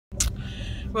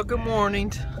Well, good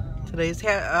morning. Today's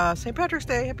St. Patrick's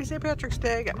Day. Happy St. Patrick's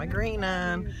Day. Got my green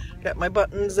on. Got my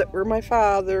buttons that were my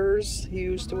father's. He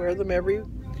used to wear them every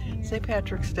St.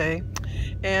 Patrick's Day.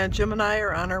 And Jim and I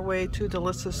are on our way to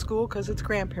Delicia's school because it's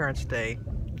Grandparents' Day.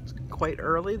 It's quite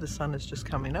early. The sun is just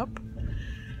coming up.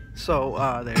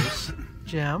 So there's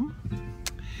Jim.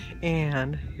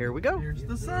 And here we go. Here's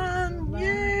the sun.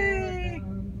 Yay!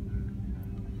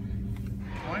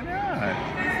 Why not?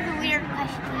 This is a weird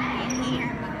question in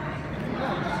here.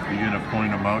 Are you going to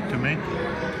point them out to me?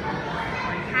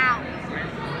 How?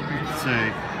 You can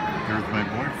say, there's my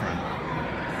boyfriend.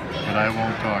 But I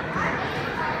won't talk to him.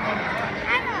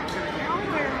 I don't know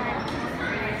where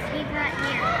he's not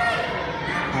here.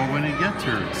 Well, when he gets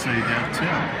here, say that's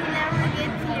him. He never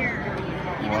gets here.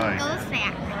 He Why? never goes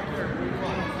back.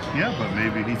 Yeah, but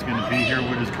maybe he's going to be here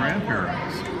with his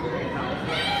grandparents.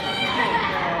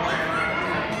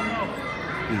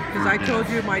 Because I told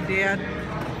you my dad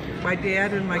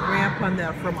and my grandpa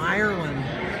they're from Ireland.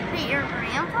 Wait, your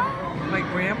grandpa?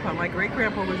 My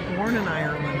great-grandpa was born in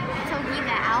Ireland. So he's an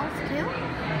elf too?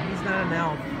 He's not an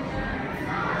elf.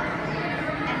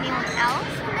 Anyone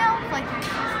else an elf? Like your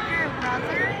sister or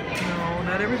brother? No,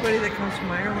 not everybody that comes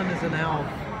from Ireland is an elf.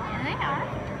 Yeah, they are.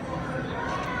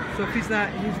 So if he's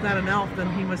not an elf, then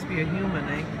he must be a human,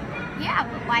 eh? Yeah,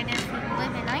 but why does he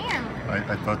live in Ireland?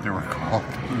 I thought they were called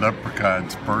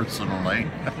leprechauns personally.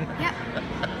 Yep.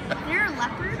 They're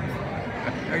leopards.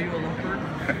 Are you a leopard?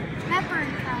 Leopard.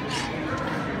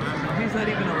 He's not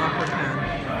even a leprechaun.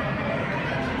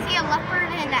 See a leopard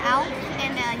and an elf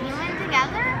and a human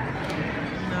together?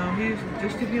 No, he's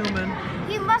just a human.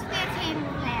 He must be a tame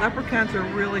man. Leprechauns are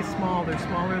really small. They're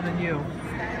smaller than you.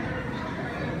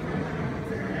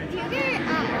 Do you get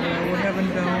Yeah, we're having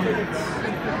donuts.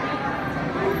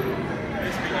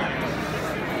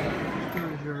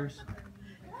 Here's yours.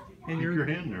 And Keep your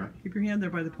hand there. Keep your hand there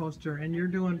by the poster. And you're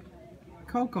doing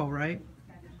cocoa, right?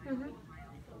 Mm-hmm.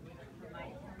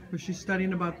 Because she's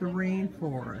studying about the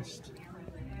rainforest.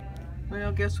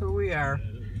 Well, guess where we are.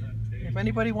 If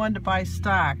anybody wanted to buy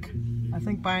stock, I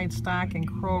think buying stock in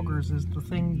Kroger's is the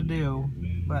thing to do.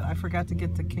 But I forgot to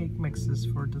get the cake mixes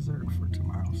for dessert for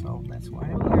tomorrow, so that's why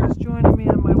I'm here. Is joining me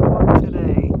on my walk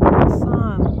today. The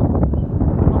sun.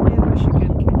 Only in Michigan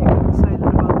can you get excited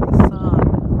about the sun.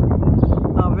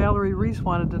 Valerie Reese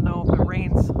wanted to know if it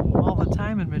rains all the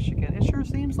time in Michigan. It sure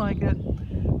seems like it,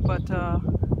 but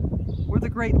we're the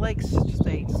Great Lakes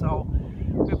state, so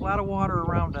we have a lot of water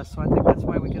around us, so I think that's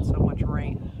why we get so much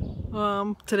rain.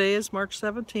 Today is March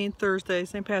 17th, Thursday,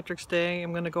 St. Patrick's Day.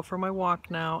 I'm going to go for my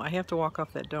walk now. I have to walk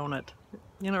off that donut.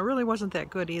 You know, it really wasn't that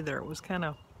good either. It was kind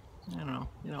of, I don't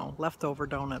know, leftover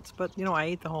donuts. But, you know, I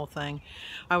ate the whole thing.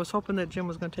 I was hoping that Jim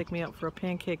was going to take me out for a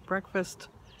pancake breakfast,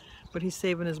 but he's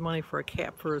saving his money for a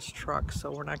cap for his truck,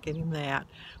 so we're not getting that,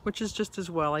 which is just as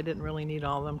well. I didn't really need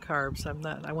all them carbs.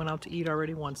 I went out to eat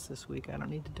already once this week. I don't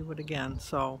need to do it again.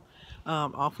 So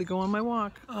off we go on my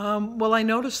walk. Well, I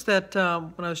noticed that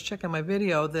when I was checking my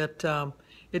video that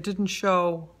it didn't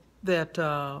show that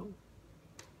the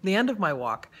end of my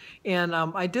walk. And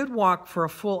I did walk for a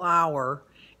full hour,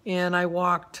 and I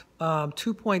walked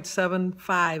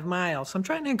 2.75 miles. So I'm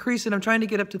trying to increase it. I'm trying to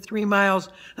get up to 3 miles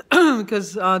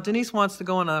because Denise wants to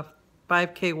go on a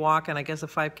 5K walk, and I guess a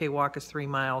 5K walk is 3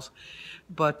 miles.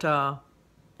 But,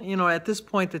 you know, at this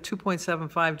point, the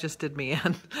 2.75 just did me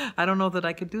in. I don't know that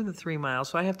I could do the 3 miles,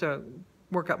 so I have to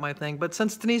work up my thing. But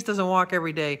since Denise doesn't walk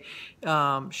every day,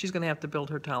 she's going to have to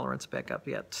build her tolerance back up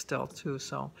yet still, too.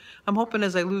 So I'm hoping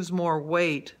as I lose more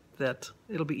weight, that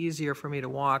it'll be easier for me to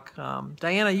walk.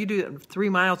 Diana, you do 3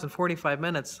 miles in 45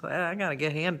 minutes. I gotta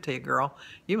get handed to you, girl.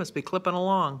 You must be clipping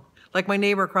along. Like my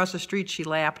neighbor across the street, she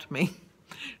lapped me.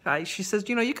 She says,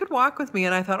 you know, you could walk with me.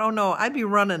 And I thought, oh no, I'd be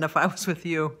running if I was with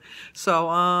you. So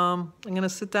I'm gonna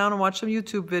sit down and watch some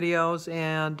YouTube videos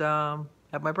and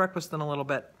have my breakfast in a little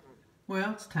bit.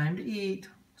 Well, it's time to eat.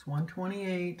 It's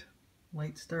 1:28.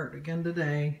 Late start again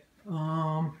today.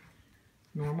 Normal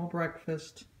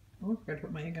breakfast. Oh, I forgot to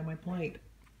put my egg on my plate.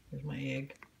 There's my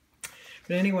egg.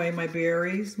 But anyway, my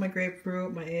berries, my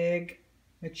grapefruit, my egg,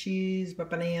 my cheese, my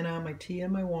banana, my tea,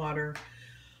 and my water.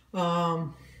 I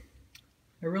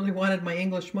really wanted my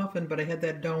English muffin, but I had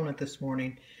that donut this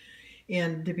morning.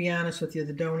 And to be honest with you,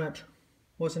 the donut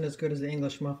wasn't as good as the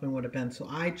English muffin would have been. So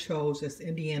I chose, as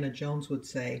Indiana Jones would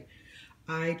say,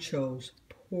 I chose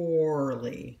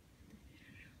poorly.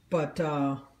 But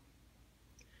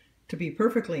to be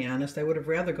perfectly honest, I would have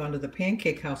rather gone to the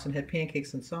pancake house and had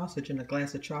pancakes and sausage and a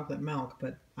glass of chocolate milk,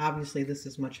 but obviously this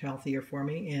is much healthier for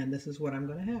me, and this is what I'm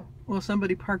going to have. Well,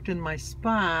 somebody parked in my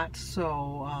spot,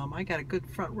 so I got a good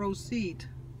front row seat,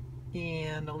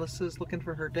 and Alyssa's looking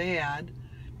for her dad.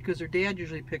 because her dad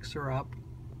usually picks her up,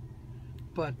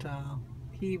 but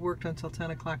he worked until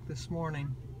 10 o'clock this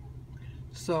morning,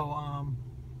 so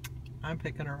I'm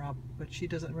picking her up, but she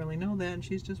doesn't really know that, and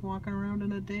she's just walking around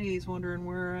in a daze wondering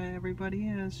where everybody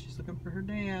is. She's looking for her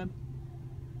dad.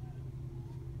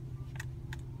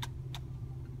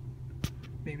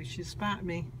 Maybe she spotted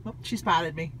me. Oh, she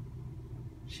spotted me.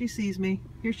 She sees me.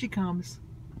 Here she comes.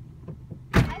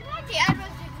 I thought Dad was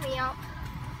picking me up.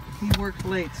 He worked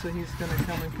late, so he's going to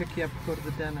come and pick you up and go to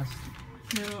the dentist.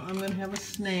 Now I'm going to have a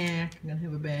snack. I'm going to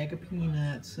have a bag of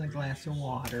peanuts and a glass of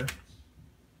water.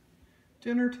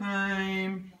 Dinner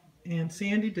time. And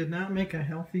Sandy did not make a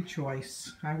healthy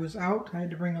choice. I was out. I had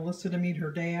to bring Alyssa to meet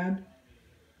her dad.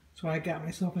 So I got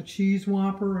myself a cheese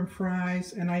Whopper and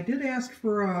fries. And I did ask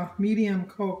for a medium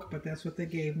Coke, but that's what they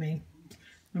gave me.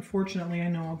 Unfortunately, I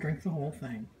know I'll drink the whole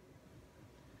thing.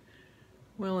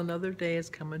 Well, another day is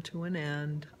coming to an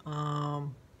end. I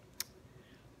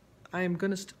am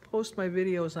going to post my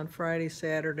videos on Friday,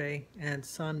 Saturday, and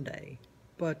Sunday.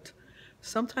 But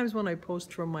sometimes when I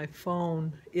post from my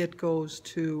phone, it goes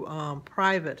to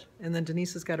private, and then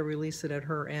Denise has got to release it at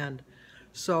her end.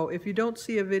 So if you don't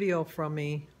see a video from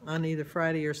me on either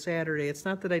Friday or Saturday, it's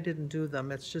not that I didn't do them.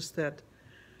 It's just that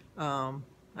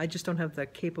I just don't have the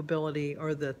capability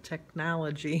or the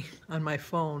technology on my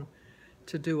phone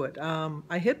to do it.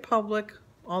 I hit public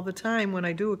all the time when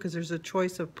I do it because there's a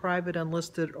choice of private,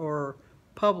 unlisted, or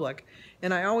public.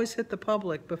 And I always hit the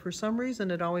public, but for some reason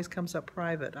it always comes up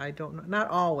private. I don't know, not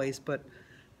always, but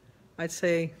I'd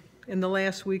say in the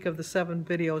last week of the 7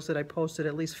 videos that I posted,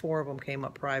 at least 4 of them came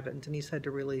up private, and Denise had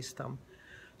to release them.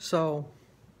 So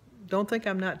don't think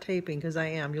I'm not taping, because I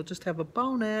am. You'll just have a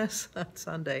bonus on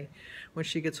Sunday when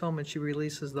she gets home and she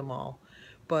releases them all.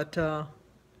 But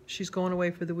she's going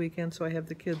away for the weekend, so I have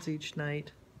the kids each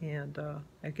night, and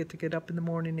I get to get up in the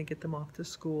morning and get them off to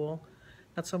school.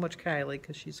 Not so much Kylie,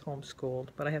 because she's homeschooled,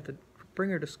 but I have to bring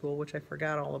her to school, which I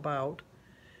forgot all about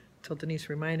until Denise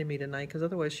reminded me tonight, because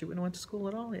otherwise she wouldn't have went to school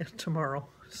at all yet tomorrow.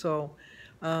 So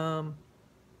I'm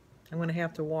going to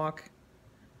have to walk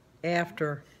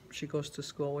after she goes to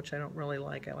school, which I don't really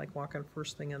like. I like walking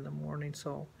first thing in the morning,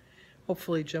 so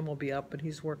hopefully Jim will be up, but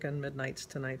he's working midnights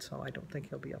tonight, so I don't think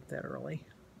he'll be up that early.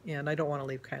 And I don't want to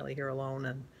leave Kylie here alone,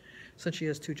 and since she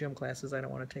has 2 gym classes, I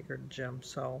don't want to take her to gym.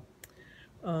 So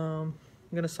I'm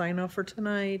going to sign off for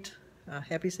tonight.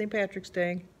 Happy St. Patrick's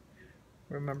Day.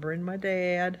 Remembering my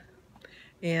dad.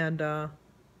 And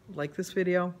like this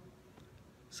video,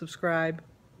 subscribe,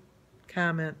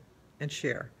 comment, and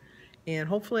share. And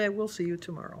hopefully I will see you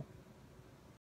tomorrow.